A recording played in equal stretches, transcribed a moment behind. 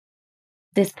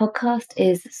This podcast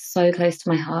is so close to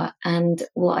my heart, and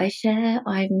what I share,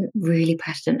 I'm really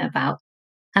passionate about.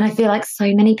 And I feel like so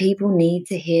many people need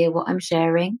to hear what I'm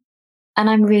sharing. And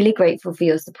I'm really grateful for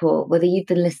your support, whether you've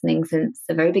been listening since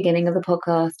the very beginning of the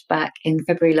podcast back in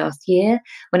February last year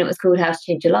when it was called How to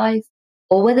Change Your Life,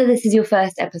 or whether this is your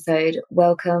first episode.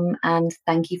 Welcome and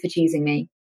thank you for choosing me.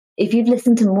 If you've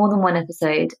listened to more than one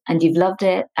episode and you've loved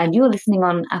it and you're listening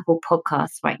on Apple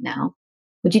Podcasts right now,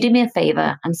 would you do me a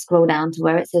favor and scroll down to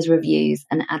where it says reviews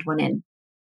and add one in?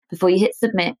 Before you hit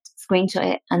submit,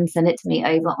 screenshot it and send it to me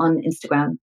over on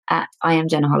Instagram at I am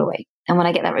Jenna Holloway. And when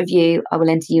I get that review, I will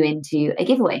enter you into a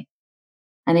giveaway.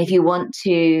 And if you want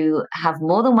to have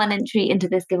more than one entry into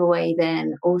this giveaway,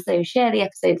 then also share the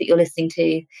episode that you're listening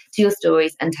to your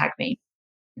stories and tag me.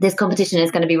 This competition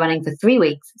is going to be running for 3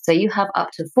 weeks, so you have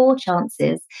up to 4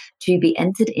 chances to be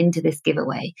entered into this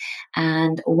giveaway.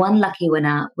 And one lucky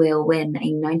winner will win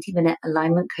a 90-minute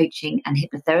alignment coaching and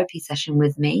hypnotherapy session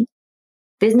with me.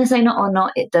 Business owner or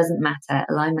not, it doesn't matter.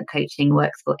 Alignment coaching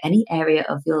works for any area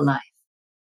of your life.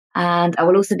 And I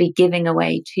will also be giving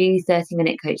away 2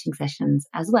 30-minute coaching sessions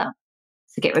as well.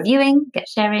 So get reviewing, get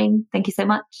sharing. Thank you so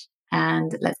much.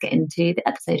 And let's get into the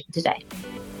episode for today.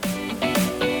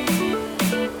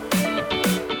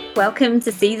 Welcome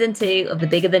to season 2 of the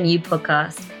Bigger Than You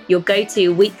podcast, your go-to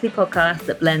weekly podcast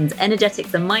that blends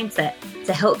energetics and mindset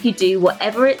to help you do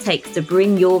whatever it takes to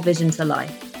bring your vision to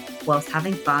life whilst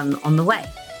having fun on the way.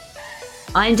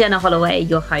 I'm Jenna Holloway,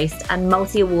 your host and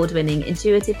multi-award-winning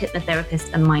intuitive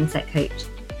hypnotherapist and mindset coach.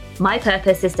 My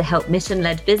purpose is to help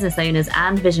mission-led business owners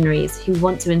and visionaries who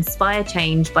want to inspire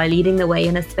change by leading the way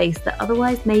in a space that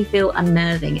otherwise may feel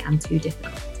unnerving and too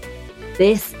difficult.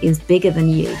 This is Bigger Than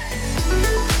You.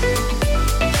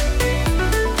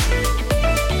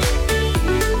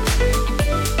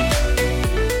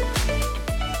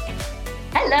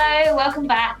 Hello, welcome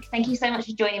back. Thank you so much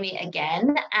for joining me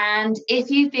again. And if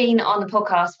you've been on the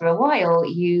podcast for a while,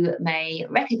 you may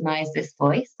recognize this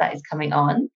voice that is coming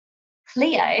on.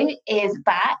 Cleo is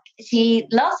back.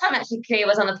 Last time actually Cleo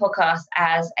was on the podcast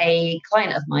as a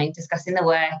client of mine discussing the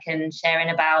work and sharing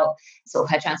about sort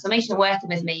of her transformation working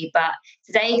with me. But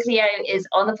today Cleo is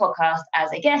on the podcast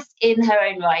as a guest in her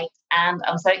own right. And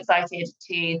I'm so excited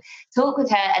to talk with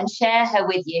her and share her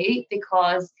with you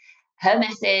because her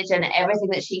message and everything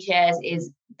that she shares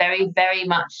is very, very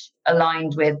much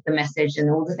aligned with the message and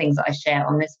all the things that I share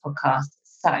on this podcast.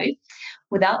 So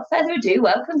without further ado,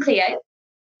 welcome, Cleo.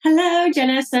 Hello,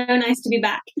 Jenna. So nice to be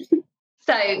back.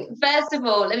 So first of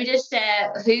all, let me just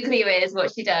share who Cleo is,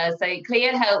 what she does. So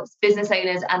Cleo helps business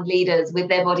owners and leaders with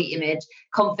their body image,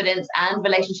 confidence and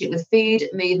relationship with food,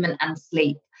 movement and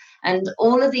sleep. And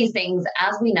all of these things,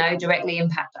 as we know, directly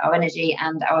impact our energy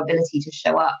and our ability to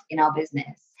show up in our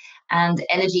business. And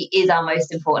energy is our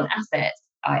most important asset.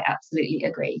 I absolutely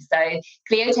agree. So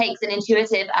Cleo takes an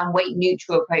intuitive and weight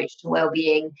neutral approach to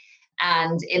well-being.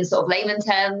 And in sort of layman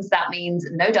terms, that means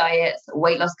no diets,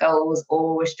 weight loss goals,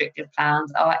 or restrictive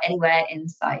plans are anywhere in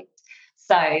sight.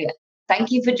 So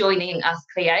thank you for joining us,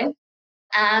 Cleo.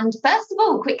 And first of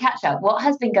all, quick catch up. What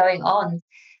has been going on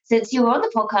since you were on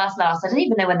the podcast last? I don't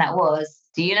even know when that was.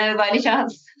 Do you know by any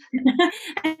chance?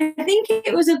 I think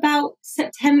it was about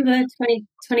September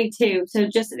 2022, so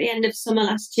just at the end of summer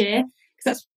last year, because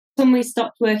that's when we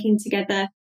stopped working together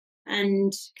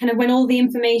and kind of when all the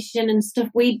information and stuff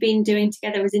we'd been doing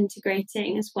together was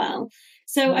integrating as well.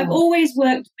 So I've always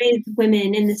worked with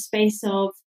women in the space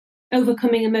of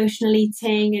overcoming emotional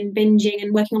eating and binging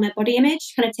and working on their body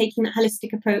image, kind of taking that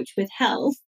holistic approach with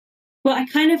health. But I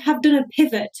kind of have done a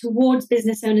pivot towards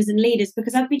business owners and leaders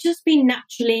because I've just been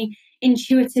naturally,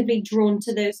 intuitively drawn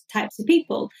to those types of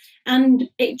people. And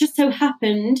it just so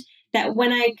happened that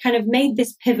when I kind of made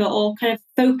this pivot or kind of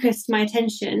focused my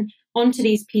attention onto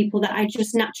these people, that I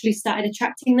just naturally started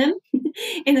attracting them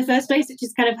in the first place, which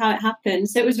is kind of how it happened.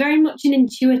 So it was very much an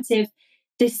intuitive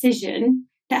decision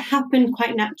that happened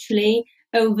quite naturally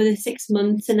over the 6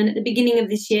 months. And then at the beginning of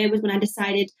this year was when I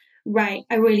decided, right,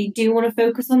 I really do want to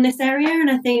focus on this area. And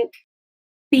I think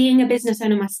being a business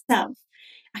owner myself,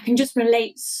 I can just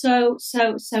relate so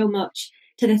much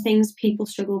to the things people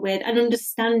struggle with and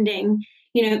understanding,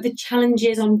 the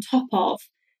challenges on top of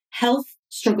health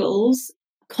struggles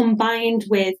combined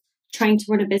with trying to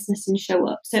run a business and show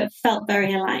up. So it felt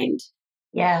very aligned.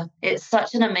 Yeah, it's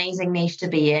such an amazing niche to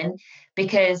be in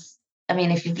because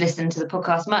if you've listened to the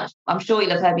podcast much, I'm sure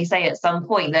you'll have heard me say at some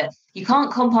point that you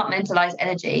can't compartmentalize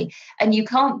energy and you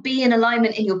can't be in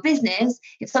alignment in your business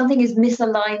if something is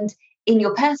misaligned in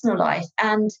your personal life.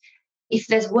 And if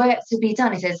there's work to be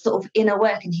done, if there's sort of inner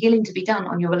work and healing to be done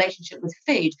on your relationship with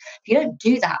food, if you don't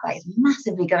do that, that is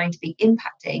massively going to be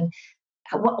impacting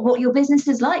what your business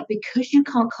is like, because you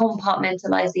can't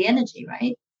compartmentalize the energy,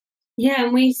 right? Yeah,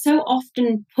 and we so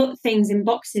often put things in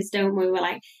boxes, don't we? We're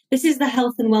like, this is the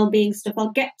health and well-being stuff.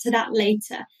 I'll get to that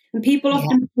later. And people Yeah.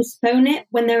 often postpone it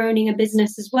when they're owning a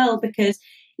business as well, because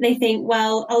they think,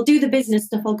 well, I'll do the business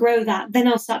stuff, I'll grow that. Then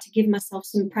I'll start to give myself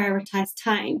some prioritized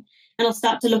time. And I'll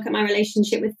start to look at my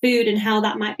relationship with food and how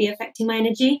that might be affecting my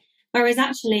energy. Whereas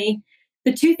actually,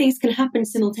 the two things can happen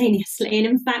simultaneously. And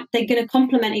in fact, they're going to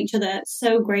complement each other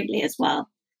so greatly as well.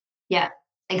 Yeah,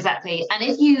 exactly. And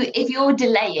if you're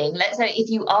delaying, let's say if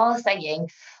you are saying,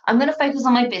 I'm going to focus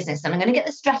on my business and I'm going to get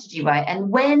the strategy right,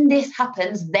 and when this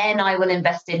happens, then I will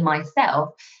invest in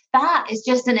myself. That is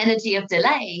just an energy of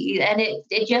delay, and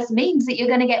it just means that you're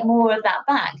going to get more of that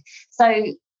back. So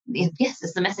yes,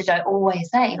 it's the message I always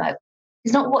say, like,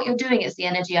 it's not what you're doing, it's the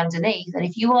energy underneath. And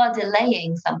if you are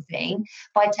delaying something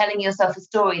by telling yourself a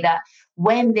story that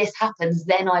when this happens,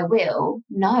 then I will.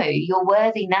 No, you're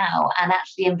worthy now, and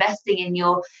actually investing in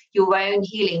your own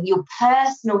healing, your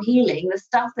personal healing, the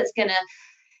stuff that's going to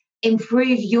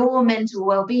improve your mental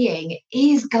well-being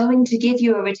is going to give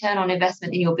you a return on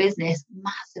investment in your business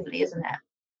massively, isn't it?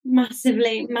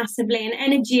 Massively, massively. And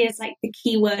energy is like the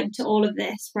key word to all of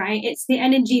this, right? It's the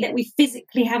energy that we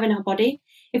physically have in our body.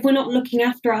 If we're not looking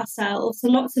after ourselves, so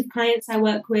lots of clients I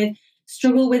work with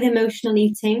struggle with emotional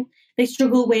eating. They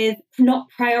struggle with not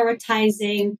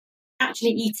prioritizing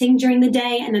actually eating during the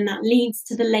day. And then that leads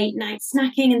to the late night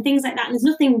snacking and things like that. And there's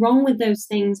nothing wrong with those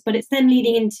things, but it's then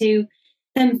leading into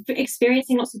them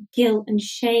experiencing lots of guilt and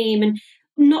shame. And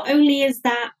not only is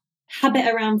that habit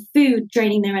around food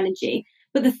draining their energy,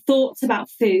 but the thoughts about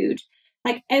food.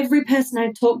 Like every person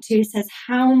I talk to says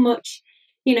how much,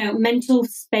 mental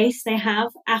space they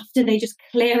have after they just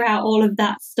clear out all of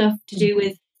that stuff to do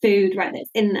with food, right,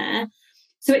 that's in there.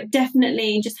 So it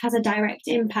definitely just has a direct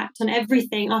impact on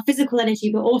everything, our physical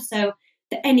energy, but also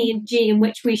the energy in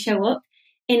which we show up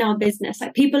in our business.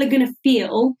 Like people are going to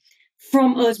feel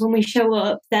from us when we show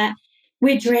up that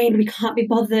we're drained, we can't be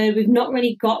bothered, we've not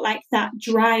really got like that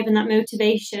drive and that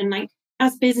motivation. Like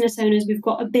as business owners, we've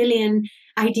got a billion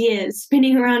ideas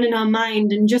spinning around in our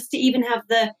mind, and just to even have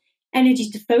the energy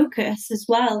to focus as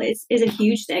well is a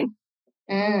huge thing.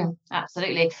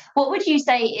 Absolutely. What would you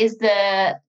say is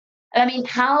if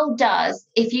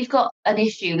you've got an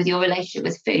issue with your relationship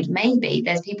with food, maybe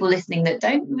there's people listening that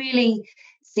don't really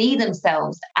see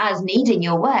themselves as needing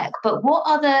your work, but what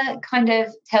other kind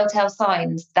of telltale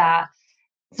signs that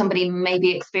somebody may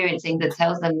be experiencing that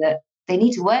tells them that they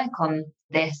need to work on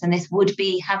this, and this would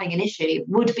be having an issue,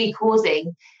 would be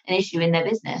causing an issue in their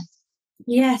business?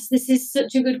 Yes, this is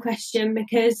such a good question,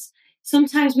 because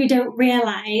sometimes we don't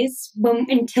realize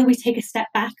until we take a step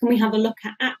back and we have a look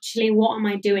at actually what am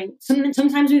I doing.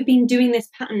 Sometimes we've been doing this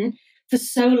pattern for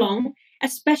so long,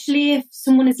 especially if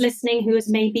someone is listening who has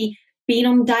maybe been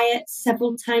on diet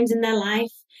several times in their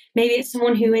life. Maybe it's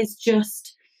someone who is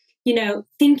just,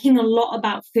 thinking a lot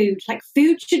about food. Like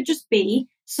food should just be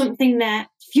something that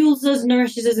fuels us,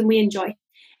 nourishes us, and we enjoy.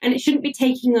 And it shouldn't be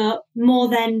taking up more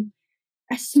than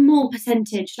a small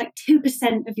percentage, like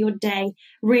 2% of your day,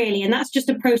 really. And that's just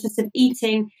a process of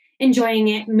eating, enjoying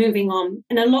it, moving on.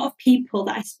 And a lot of people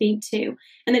that I speak to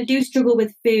and that do struggle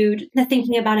with food, they're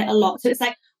thinking about it a lot. So it's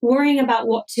like worrying about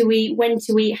what to eat, when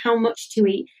to eat, how much to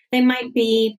eat. They might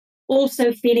be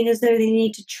also feeling as though they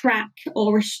need to track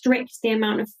or restrict the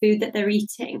amount of food that they're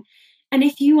eating. And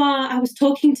I was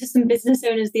talking to some business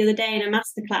owners the other day in a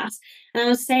masterclass, and I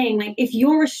was saying, like, if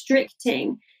you're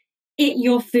restricting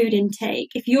your food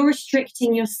intake, if you're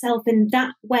restricting yourself in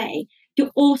that way,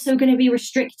 you're also going to be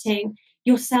restricting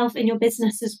yourself in your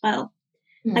business as well.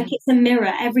 Like it's a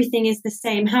mirror, everything is the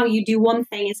same. How you do one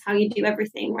thing is how you do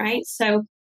everything, right? So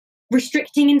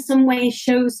restricting in some way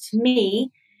shows to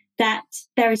me that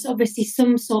there is obviously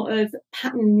some sort of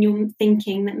pattern you're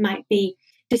thinking that might be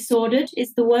disordered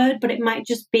is the word, but it might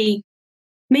just be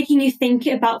making you think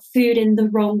about food in the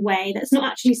wrong way that's not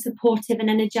actually supportive and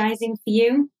energizing for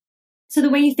you. So the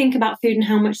way you think about food and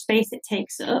how much space it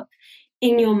takes up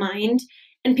in your mind,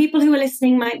 and people who are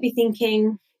listening might be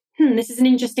thinking, this is an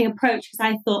interesting approach, because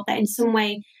I thought that in some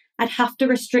way I'd have to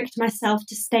restrict myself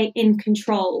to stay in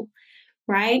control,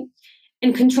 right?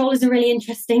 And control is a really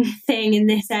interesting thing in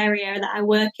this area that I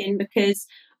work in, because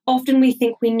often we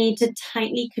think we need to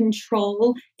tightly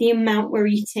control the amount we're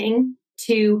eating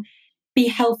to be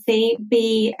healthy,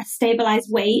 be a stabilized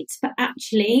weight, but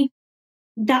actually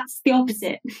that's the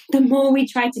opposite. The more we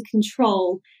try to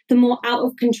control, the more out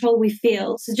of control we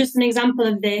feel. So just an example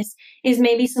of this is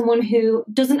maybe someone who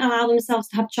doesn't allow themselves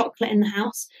to have chocolate in the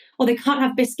house, or they can't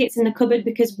have biscuits in the cupboard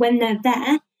because when they're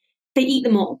there, they eat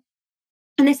them all.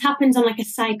 And this happens on like a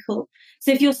cycle.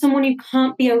 So if you're someone who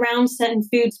can't be around certain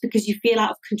foods because you feel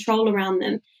out of control around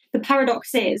them, the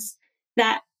paradox is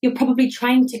that you're probably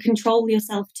trying to control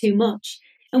yourself too much.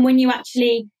 And when you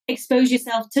actually expose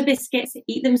yourself to biscuits,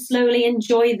 eat them slowly,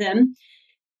 enjoy them,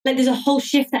 like there's a whole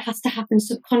shift that has to happen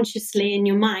subconsciously in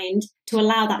your mind to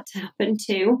allow that to happen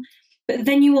too. But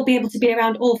then you will be able to be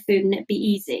around all food and it be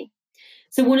easy.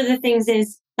 So one of the things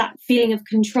is that feeling of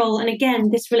control. And again,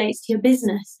 this relates to your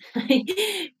business.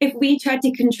 If we tried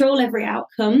to control every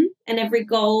outcome and every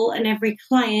goal and every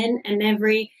client and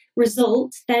every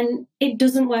result, then it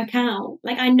doesn't work out.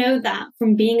 Like I know that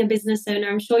from being a business owner.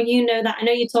 I'm sure you know that. I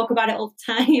know you talk about it all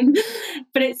the time,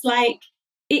 but it's like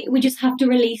we just have to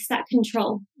release that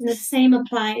control. And the same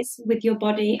applies with your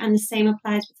body and the same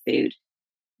applies with food.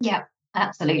 Yeah,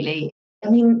 absolutely. I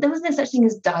mean, there was no such thing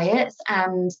as diets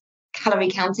and calorie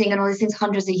counting and all these things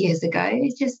hundreds of years ago.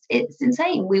 It's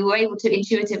insane. We were able to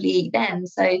intuitively eat then,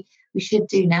 so we should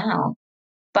do now.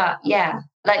 But yeah,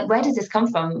 like, where does this come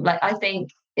from? Like, I think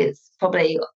it's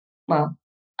probably, well,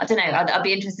 I don't know. I'd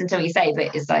be interested in what you say,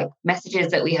 but it's like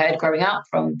messages that we heard growing up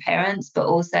from parents, but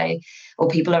also, or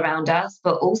people around us,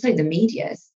 but also the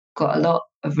media's got a lot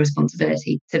of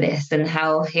responsibility to this and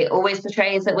how it always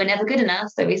portrays that we're never good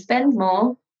enough, so we spend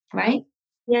more, right?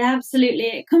 Yeah, absolutely.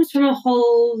 It comes from a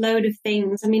whole load of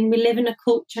things. I mean, we live in a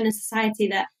culture and a society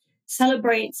that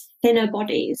celebrates thinner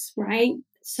bodies, right?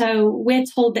 So we're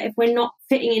told that if we're not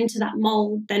fitting into that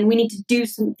mold, then we need to do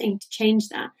something to change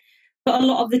that. But a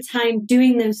lot of the time,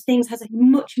 doing those things has a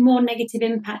much more negative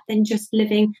impact than just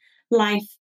living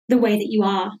life the way that you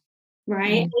are,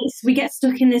 right? We get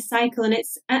stuck in this cycle. And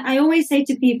I always say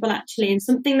to people, actually, and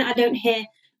something that I don't hear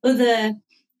other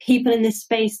people in this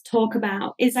space talk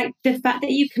about is like the fact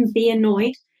that you can be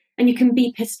annoyed and you can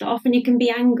be pissed off and you can be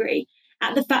angry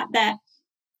at the fact that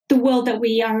the world that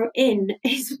we are in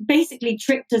is basically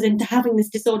tricked us into having this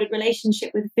disordered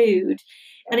relationship with food.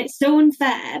 And it's so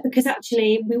unfair because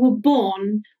actually we were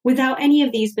born without any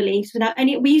of these beliefs, without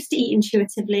any, we used to eat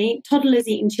intuitively. Toddlers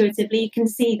eat intuitively. You can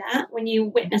see that when you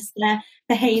witness their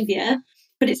behavior,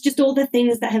 but it's just all the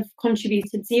things that have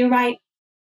contributed. So you're right.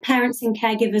 Parents and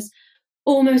caregivers,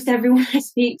 almost everyone I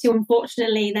speak to,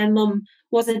 unfortunately, their mum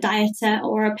was a dieter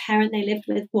or a parent they lived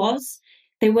with was.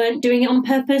 They weren't doing it on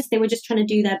purpose. They were just trying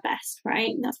to do their best, right?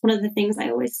 And that's one of the things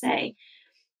I always say.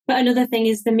 But another thing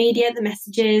is the media, the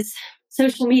messages.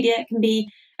 Social media can be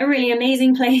a really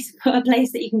amazing place, but a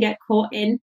place that you can get caught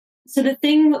in. So the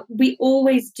thing we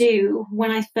always do when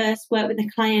I first work with a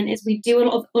client is we do a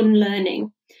lot of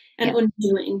unlearning and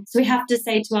undoing. So we have to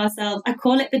say to ourselves, I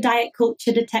call it the diet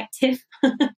culture detective.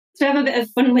 So have a bit of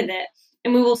fun with it.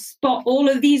 And we will spot all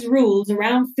of these rules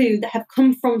around food that have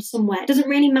come from somewhere. It doesn't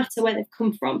really matter where they've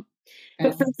come from.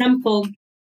 But for example,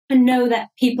 I know that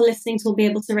people listening to will be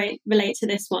able to relate to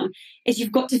this one, is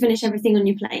you've got to finish everything on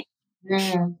your plate.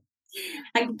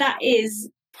 Like that is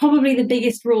probably the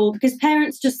biggest rule because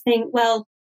parents just think, well,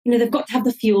 they've got to have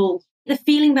the fuel. The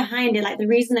feeling behind it, like the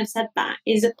reason they've said that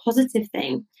is a positive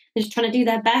thing. They're just trying to do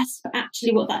their best. But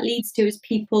actually what that leads to is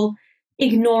people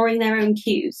ignoring their own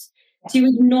cues. So you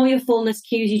ignore your fullness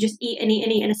cues, you just eat and eat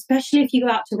and eat. And especially if you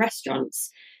go out to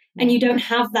restaurants and you don't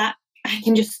have that, I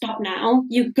can just stop now,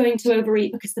 you're going to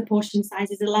overeat because the portion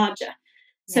sizes are larger.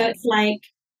 So it's like,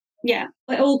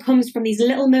 it all comes from these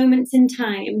little moments in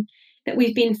time that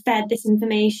we've been fed this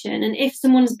information. And if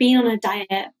someone's been on a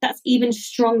diet, that's even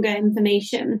stronger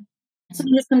information.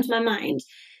 Something that's come to my mind.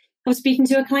 I was speaking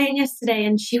to a client yesterday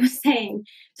and she was saying,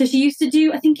 so she used to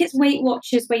do, I think it's Weight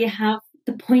Watchers where you have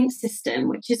the point system,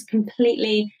 which is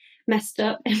completely messed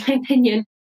up in my opinion.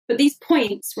 But these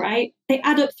points, right, they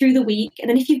add up through the week. And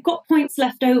then if you've got points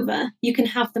left over, you can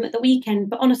have them at the weekend.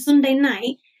 But on a Sunday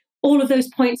night, all of those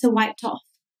points are wiped off.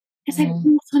 It's like,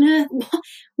 what on earth?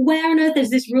 Where on earth does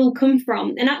this rule come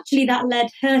from? And actually that led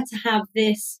her to have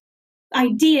this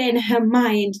idea in her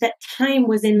mind that time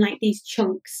was in like these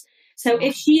chunks. So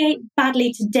if she ate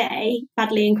badly today,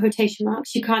 badly in quotation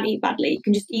marks, you can't eat badly, you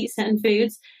can just eat certain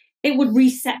foods, it would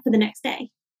reset for the next day.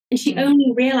 And she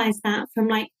only realized that from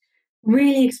like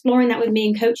really exploring that with me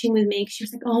and coaching with me. She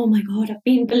was like, oh my God, I've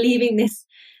been believing this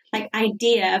like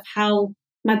idea of how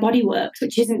my body works,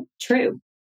 which isn't true.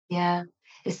 Yeah,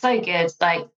 it's so good.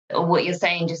 Like what you're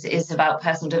saying just is about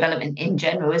personal development in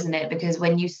general, isn't it? Because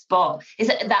when you spot, is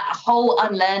that whole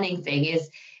unlearning thing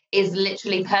is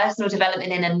literally personal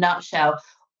development in a nutshell.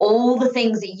 All the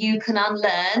things that you can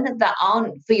unlearn that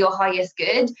aren't for your highest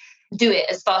good, do it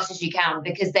as fast as you can,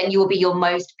 because then you will be your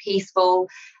most peaceful,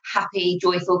 happy,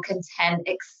 joyful, content,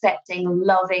 accepting,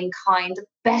 loving, kind,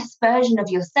 best version of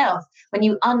yourself. When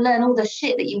you unlearn all the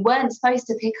shit that you weren't supposed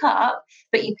to pick up,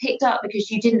 but you picked up because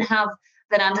you didn't have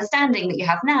than understanding that you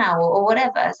have now, or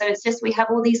whatever. So it's just we have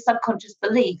all these subconscious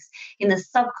beliefs in the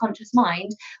subconscious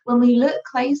mind. When we look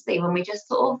closely, when we just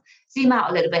sort of zoom out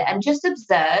a little bit and just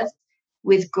observe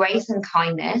with grace and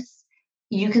kindness,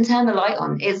 you can turn the light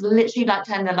on. It's literally like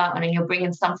turning the light on and you're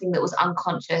bringing something that was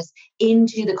unconscious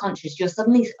into the conscious. You're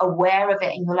suddenly aware of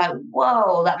it and you're like,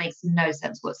 whoa, that makes no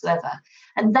sense whatsoever.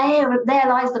 And there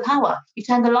lies the power. You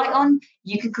turn the light on,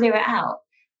 you can clear it out.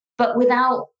 But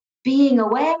without being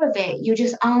aware of it, you're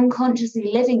just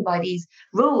unconsciously living by these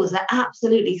rules that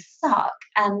absolutely suck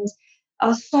and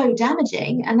are so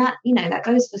damaging. And that, that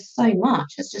goes for so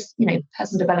much. It's just,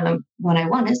 personal development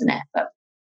 101, isn't it? But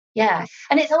yeah.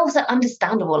 And it's also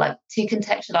understandable, like, to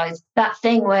contextualize that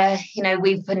thing where,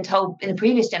 we've been told in the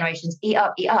previous generations, eat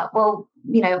up, eat up. Well,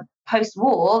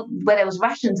 post-war, where there was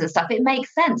rations and stuff, it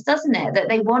makes sense, doesn't it? That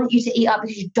they want you to eat up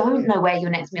because you don't know where your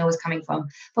next meal is coming from.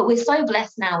 But we're so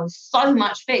blessed now with so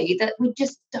much food that we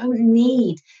just don't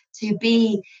need to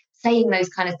be saying those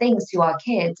kind of things to our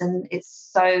kids. And it's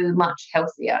so much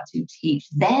healthier to teach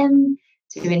them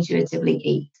to intuitively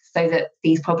eat so that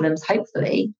these problems,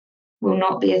 hopefully, will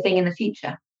not be a thing in the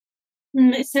future.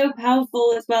 It's so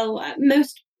powerful as well.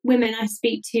 Most women I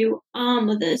speak to are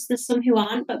mothers. There's some who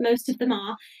aren't, but most of them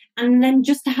are. And then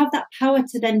just to have that power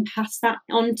to then pass that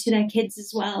on to their kids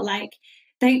as well. Like,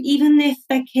 even if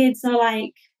their kids are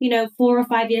like, 4 or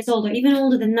 5 years old, or even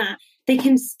older than that, they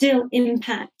can still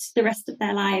impact the rest of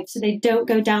their lives so they don't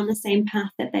go down the same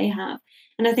path that they have.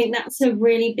 And I think that's a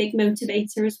really big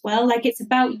motivator as well. Like, it's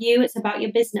about you, it's about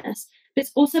your business, but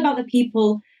it's also about the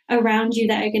people around you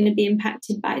that are going to be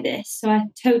impacted by this. So I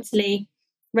totally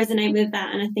resonate with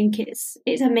that. And I think it's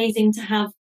amazing to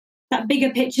have that bigger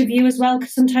picture view as well,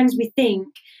 because sometimes we think,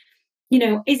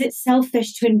 is it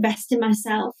selfish to invest in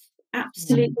myself?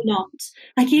 Absolutely not.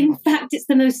 Like, in fact, it's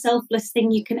the most selfless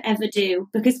thing you can ever do,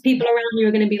 because people around you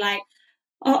are going to be like,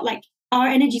 oh, like, our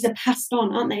energies are passed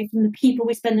on, aren't they, from the people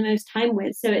we spend the most time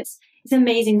with. So it's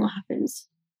amazing what happens.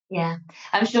 Yeah,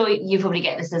 I'm sure you probably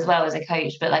get this as well as a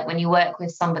coach, but like when you work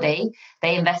with somebody,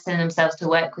 they invest in themselves to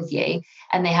work with you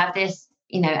and they have this,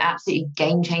 absolutely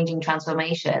game-changing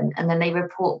transformation. And then they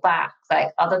report back like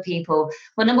other people.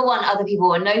 Well, number one, other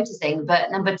people are noticing, but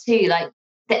number two, like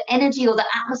the energy or the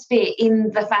atmosphere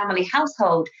in the family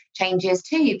household changes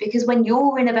too, because when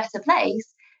you're in a better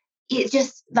place, it's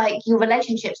just like your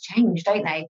relationships change, don't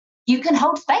they? You can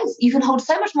hold space. You can hold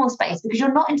so much more space because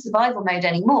you're not in survival mode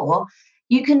anymore.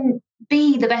 You can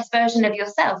be the best version of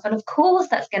yourself. And of course,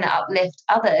 that's going to uplift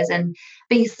others and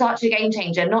be such a game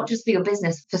changer, not just for your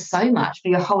business, for so much, for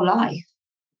your whole life.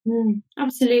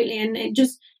 Absolutely. And it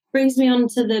just brings me on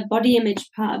to the body image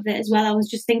part of it as well. I was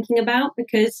just thinking about,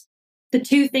 because the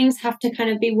two things have to kind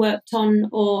of be worked on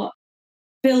or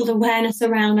build awareness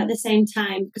around at the same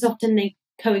time, because often they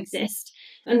coexist.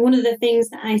 And one of the things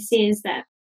that I see is that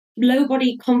low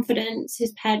body confidence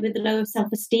is paired with the low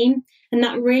self-esteem, and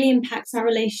that really impacts our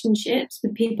relationships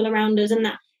with people around us, and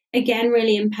that again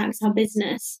really impacts our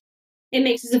business. It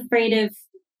makes us afraid of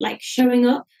like showing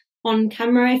up on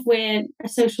camera if we're a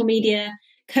social media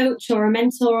coach or a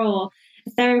mentor or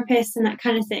a therapist and that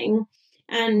kind of thing.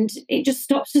 And it just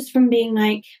stops us from being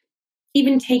like,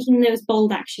 even taking those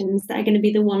bold actions that are going to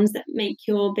be the ones that make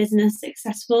your business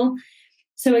successful.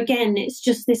 So again, it's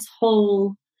just this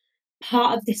whole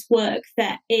part of this work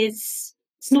that it's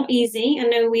not easy. I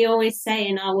know we always say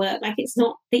in our work, like, it's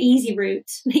not the easy route.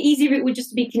 The easy route would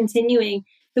just be continuing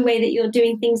the way that you're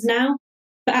doing things now,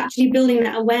 but actually building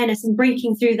that awareness and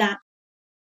breaking through that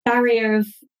barrier of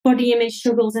body image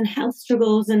struggles and health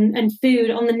struggles and food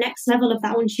on the next level of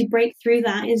that. Once you break through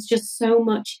that, is just so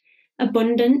much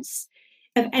abundance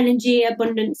of energy,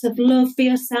 abundance of love for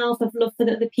yourself, of love for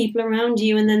the people around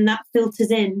you, and then that filters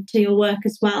in to your work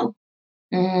as well.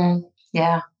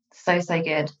 Yeah, so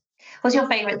good. What's your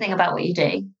favorite thing about what you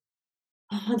do?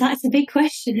 Oh, that's a big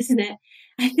question, isn't it?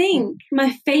 I think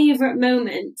my favorite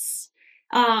moments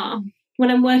are when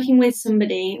I'm working with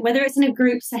somebody, whether it's in a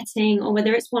group setting or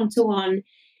whether it's one-to-one,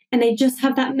 and they just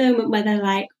have that moment where they're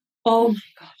like, oh my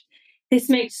God, this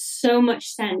makes so much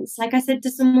sense. Like I said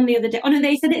to someone the other day, oh no,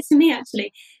 they said it to me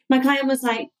actually. My client was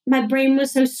like, my brain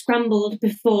was so scrambled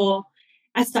before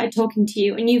I started talking to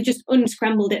you, and you've just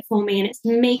unscrambled it for me, and it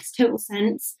makes total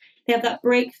sense. They have that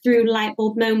breakthrough light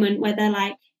bulb moment where they're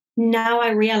like, now I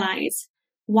realize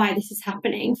why this is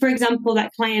happening. For example,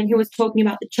 that client who was talking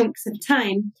about the chunks of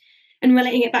time and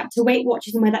relating it back to Weight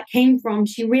Watchers and where that came from,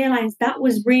 she realized that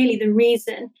was really the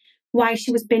reason why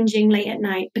she was binging late at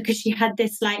night, because she had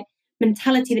this like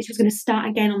mentality that she was going to start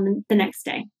again on the next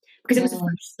day because it was a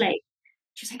fresh slate.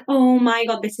 She was like, oh my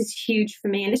God, this is huge for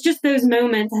me. And it's just those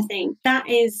moments, I think, that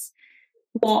is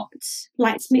what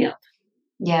lights me up.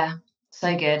 Yeah,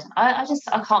 so good. I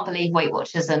can't believe Weight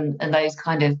Watchers and those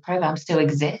kind of programs still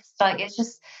exist. Like it's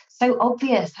just so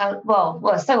obvious how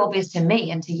it's so obvious to me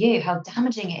and to you how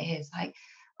damaging it is. Like,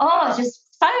 oh, it's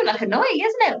just so like annoying,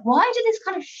 isn't it? Why do these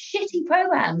kind of shitty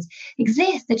programs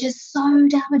exist? They're just so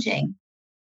damaging.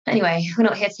 Anyway, we're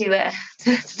not here to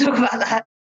talk about that.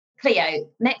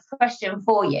 Cleo, next question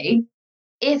for you.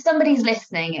 If somebody's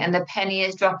listening and the penny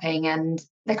is dropping and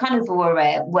they're kind of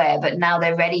aware, but now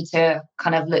they're ready to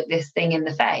kind of look this thing in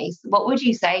the face, what would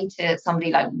you say to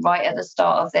somebody like right at the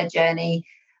start of their journey,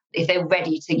 if they're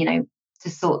ready to, to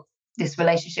sort this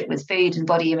relationship with food and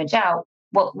body image out?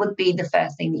 What would be the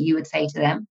first thing that you would say to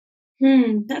them?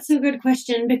 That's a good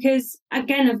question because,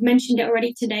 again, I've mentioned it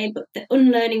already today, but the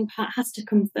unlearning part has to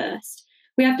come first.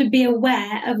 We have to be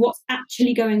aware of what's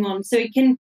actually going on. So you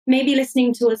can maybe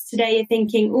listening to us today, you're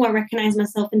thinking, oh, I recognize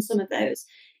myself in some of those.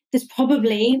 There's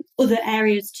probably other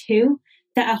areas too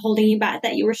that are holding you back,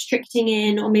 that you're restricting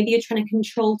in, or maybe you're trying to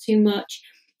control too much.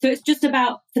 So it's just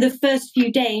about, for the first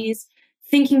few days,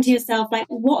 thinking to yourself, like,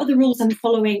 what are the rules I'm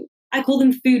following? I call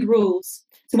them food rules.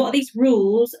 So what are these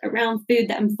rules around food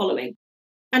that I'm following?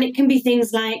 And it can be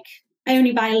things like, I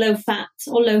only buy low fat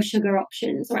or low sugar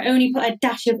options, or I only put a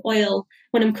dash of oil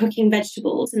when I'm cooking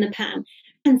vegetables in the pan,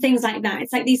 and things like that.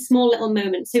 It's like these small little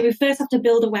moments. So we first have to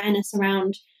build awareness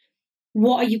around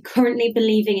what are you currently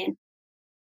believing in?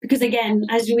 Because again,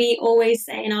 as we always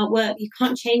say in our work, you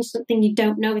can't change something you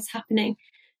don't know is happening.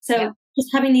 So Yeah. just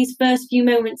having these first few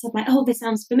moments of like, oh, this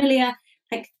sounds familiar,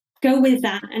 like go with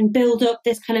that and build up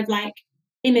this kind of like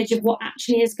image of what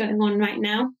actually is going on right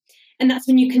now. And that's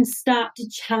when you can start to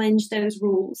challenge those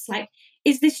rules. Like,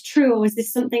 is this true, or is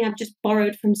this something I've just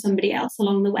borrowed from somebody else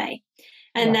along the way?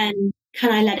 And Yeah. then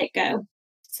can I let it go?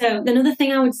 So another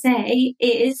thing I would say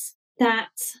is that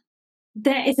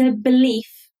there is a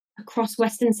belief across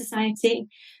Western society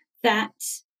that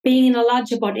being in a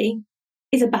larger body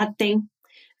is a bad thing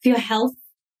for your health,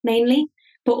 mainly,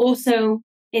 but also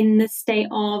in the state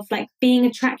of like being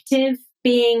attractive,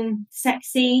 being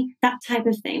sexy, that type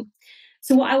of thing.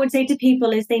 So, what I would say to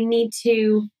people is they need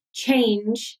to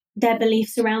change their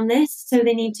beliefs around this. So,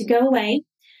 they need to go away,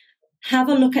 have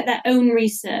a look at their own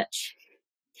research.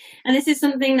 And this is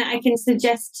something that I can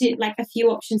suggest to like a few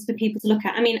options for people to look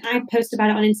at. I mean, I post about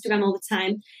it on Instagram all the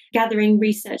time, gathering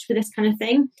research for this kind of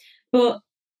thing. But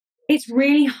it's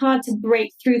really hard to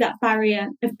break through that barrier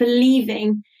of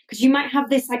believing, because you might have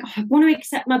this like, oh, I want to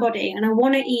accept my body and I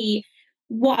want to eat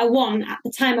what I want at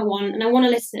the time I want and I want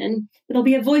to listen. But there'll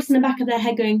be a voice in the back of their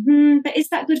head going, but is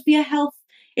that good for your health?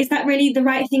 Is that really the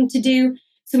right thing to do?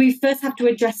 So we first have to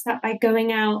address that by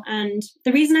going out. And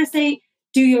the reason I say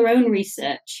do your own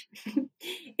research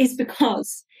is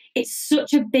because it's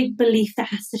such a big belief that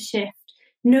has to shift.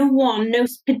 No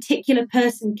particular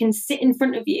person can sit in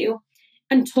front of you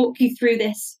and talk you through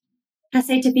this. I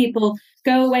say to people,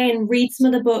 go away and read some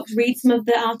of the books, read some of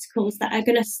the articles that are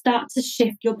going to start to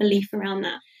shift your belief around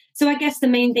that. So I guess the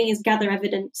main thing is gather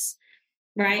evidence,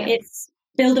 right? It's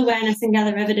build awareness and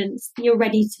gather evidence. You're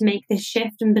ready to make this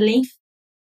shift and belief,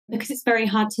 because it's very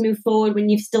hard to move forward when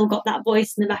you've still got that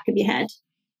voice in the back of your head.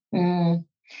 Mm.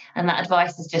 And that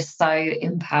advice is just so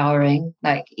empowering.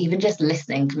 Like even just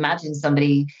listening, imagine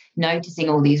somebody noticing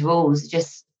all these rules.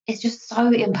 It's just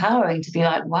so empowering to be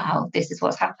like, wow, this is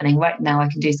what's happening right now. I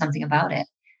can do something about it.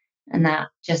 And that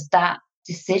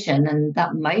decision and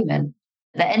that moment,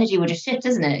 the energy will just shift,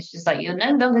 isn't it? It's just like you're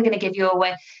no longer going to give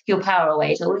your power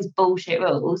away to all these bullshit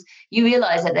rules. You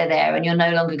realize that they're there and you're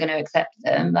no longer going to accept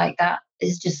them. Like that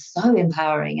is just so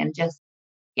empowering and just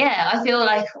yeah, I feel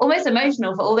like almost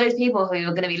emotional for all those people who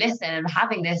are going to be listening and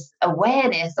having this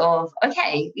awareness of,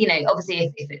 okay,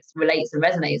 obviously if it relates and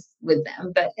resonates with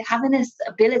them, but having this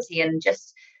ability and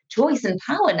just choice and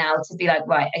power now to be like,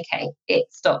 right, okay, it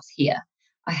stops here.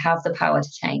 I have the power to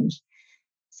change.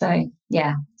 So,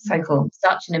 yeah, so cool.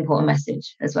 Such an important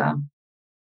message as well.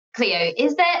 Cleo,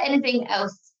 is there anything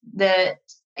else that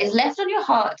is left on your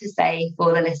heart to say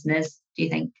for the listeners, do you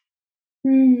think?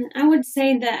 I would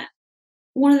say that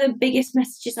one of the biggest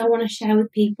messages I want to share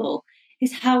with people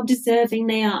is how deserving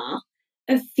they are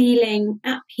of feeling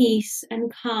at peace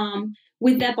and calm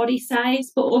with their body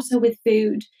size, but also with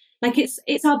food. Like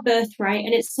it's our birthright,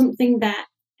 and it's something that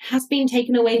has been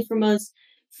taken away from us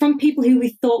from people who we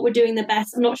thought were doing the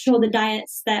best. I'm not sure the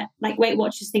diets that like Weight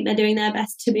Watchers think they're doing their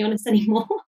best, to be honest, anymore.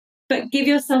 But give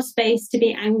yourself space to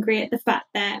be angry at the fact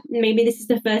that maybe this is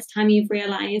the first time you've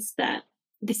realized that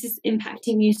this is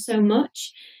impacting you so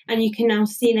much, and you can now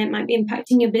see that it might be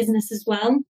impacting your business as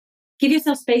well. Give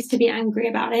yourself space to be angry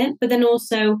about it, but then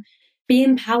also be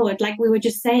empowered. Like we were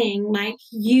just saying, like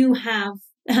you have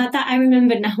that. I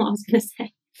remember now what I was going to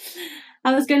say.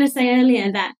 I was going to say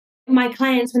earlier that my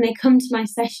clients, when they come to my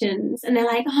sessions and they're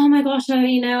like, oh my gosh,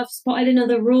 I've spotted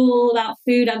another rule about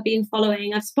food I've been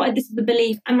following. I've spotted this other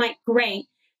belief. I'm like, great.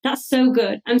 That's so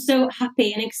good. I'm so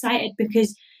happy and excited,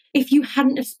 because if you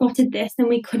hadn't have spotted this, then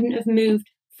we couldn't have moved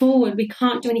forward. We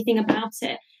can't do anything about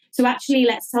it. So actually,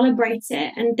 let's celebrate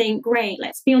it and think, great,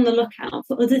 let's be on the lookout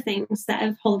for other things that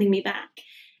are holding me back.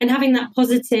 And having that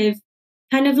positive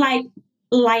kind of like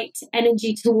light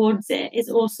energy towards it is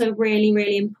also really,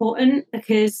 really important,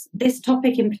 because this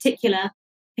topic in particular,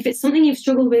 if it's something you've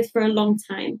struggled with for a long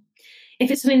time, if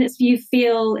it's something that you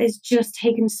feel is just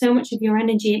taken so much of your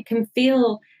energy, it can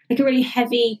feel like a really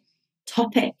heavy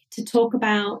topic to talk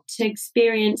about, to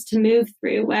experience, to move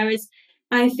through. Whereas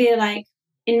I feel like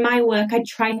in my work, I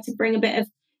try to bring a bit of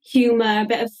humor, a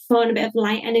bit of fun, a bit of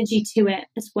light energy to it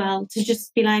as well, to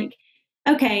just be like,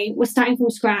 okay, we're starting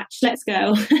from scratch. Let's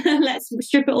go. Let's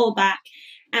strip it all back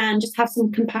and just have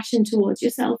some compassion towards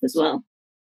yourself as well.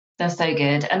 That's so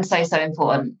good, and so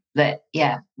important that,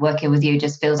 working with you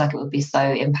just feels like it would be so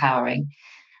empowering.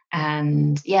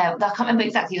 And I can't remember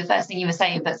exactly the first thing you were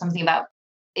saying, but something about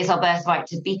it's our birthright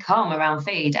to be calm around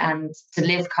food and to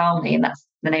live calmly. And that's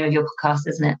the name of your podcast,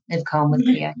 isn't it? Live Calm with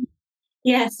Cleo.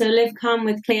 Yeah, so Live Calm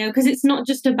with Cleo, because it's not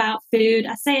just about food.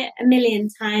 I say it a million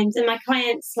times, and my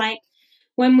clients, like,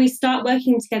 when we start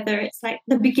working together, it's like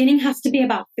the beginning has to be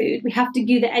about food. We have to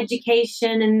do the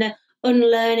education and the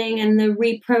unlearning and the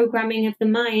reprogramming of the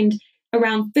mind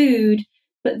around food.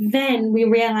 But then we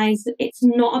realize that it's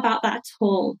not about that at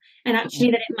all. And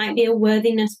actually that it might be a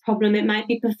worthiness problem. It might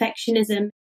be perfectionism.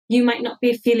 You might not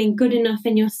be feeling good enough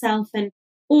in yourself and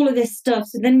all of this stuff.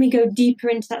 So then we go deeper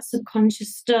into that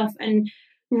subconscious stuff and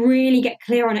really get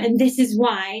clear on it. And this is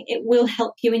why it will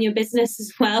help you in your business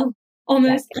as well.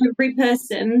 Almost every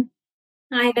person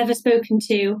I've ever spoken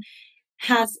to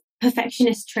has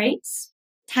perfectionist traits,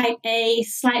 type A,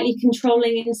 slightly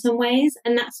controlling in some ways.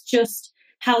 And that's just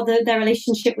how their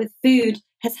relationship with food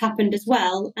has happened as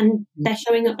well. And they're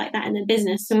showing up like that in their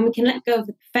business. So when we can let go of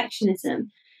the perfectionism,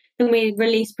 then we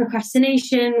release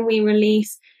procrastination, we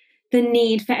release the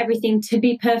need for everything to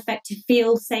be perfect, to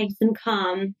feel safe and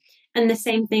calm. And the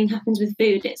same thing happens with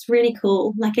food. It's really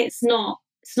cool. Like it's not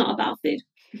about food.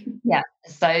 Yeah,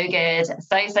 so good.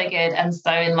 So good, and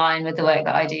so in line with the work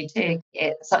that I do too.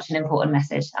 It's such an important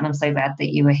message, and I'm so glad that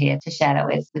you were here to share that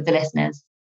with the listeners.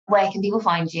 Where can people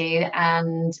find you,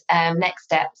 and next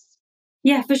steps?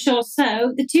 Yeah, for sure.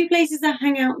 So the two places I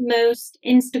hang out most,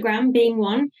 Instagram being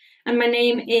one, and my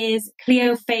name is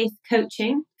Cleo Faith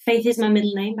Coaching. Faith is my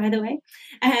middle name, by the way.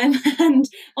 And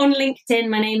on LinkedIn,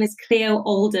 my name is Cleo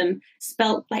Oldham,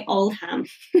 spelt like Oldham.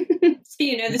 So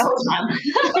you know this.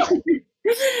 Oldham.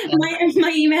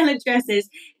 My email address is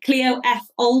Cleo F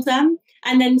Oldham,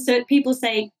 and then so people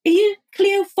say, "Are you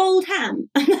Cleo Foldham?"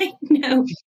 I'm like, no.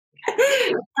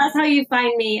 That's how you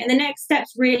find me. And the next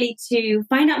step's really to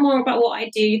find out more about what I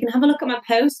do. You can have a look at my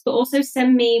posts, but also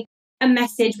send me a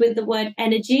message with the word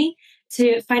energy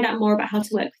to find out more about how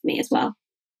to work with me as well.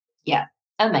 Yeah,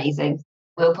 amazing.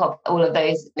 We'll pop all of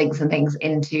those links and things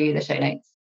into the show notes.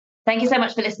 Thank you so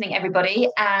much for listening, everybody.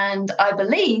 And I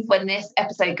believe when this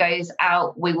episode goes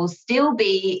out, we will still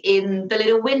be in the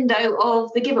little window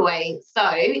of the giveaway. So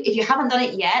if you haven't done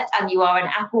it yet and you are an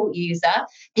Apple user,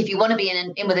 if you want to be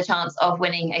in with a chance of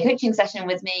winning a coaching session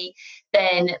with me,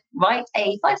 then write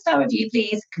a 5-star review,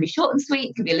 please. It can be short and sweet,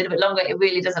 it can be a little bit longer. It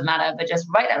really doesn't matter, but just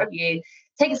write that review.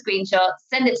 Take a screenshot,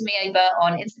 send it to me over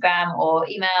on Instagram or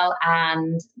email,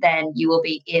 and then you will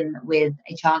be in with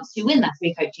a chance to win that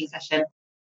free coaching session.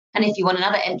 And if you want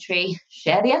another entry,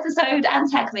 share the episode and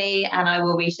tag me, and I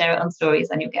will reshare it on stories,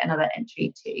 and you'll get another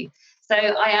entry too. So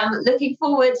I am looking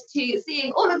forward to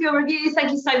seeing all of your reviews.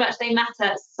 Thank you so much. They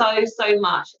matter so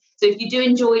much. So if you do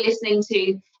enjoy listening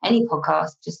to any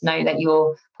podcast, just know that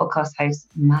your podcast hosts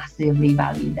massively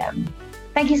value them.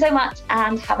 Thank you so much,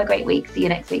 and have a great week. See you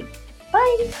next week.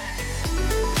 Bye.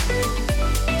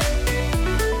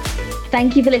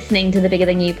 Thank you for listening to the Bigger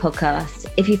Than You podcast.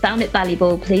 If you found it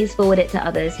valuable, please forward it to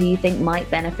others who you think might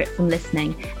benefit from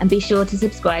listening, and be sure to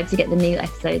subscribe to get the new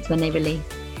episodes when they release.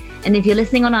 And if you're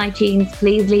listening on iTunes,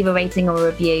 please leave a rating or a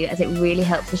review, as it really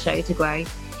helps the show to grow.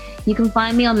 You can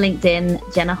find me on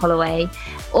LinkedIn, Jenna Holloway,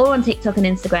 or on TikTok and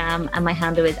Instagram, and my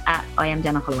handle is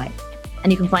 @IamJennaHolloway.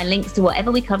 And you can find links to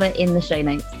whatever we cover in the show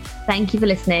notes. Thank you for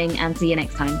listening, and see you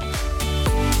next time.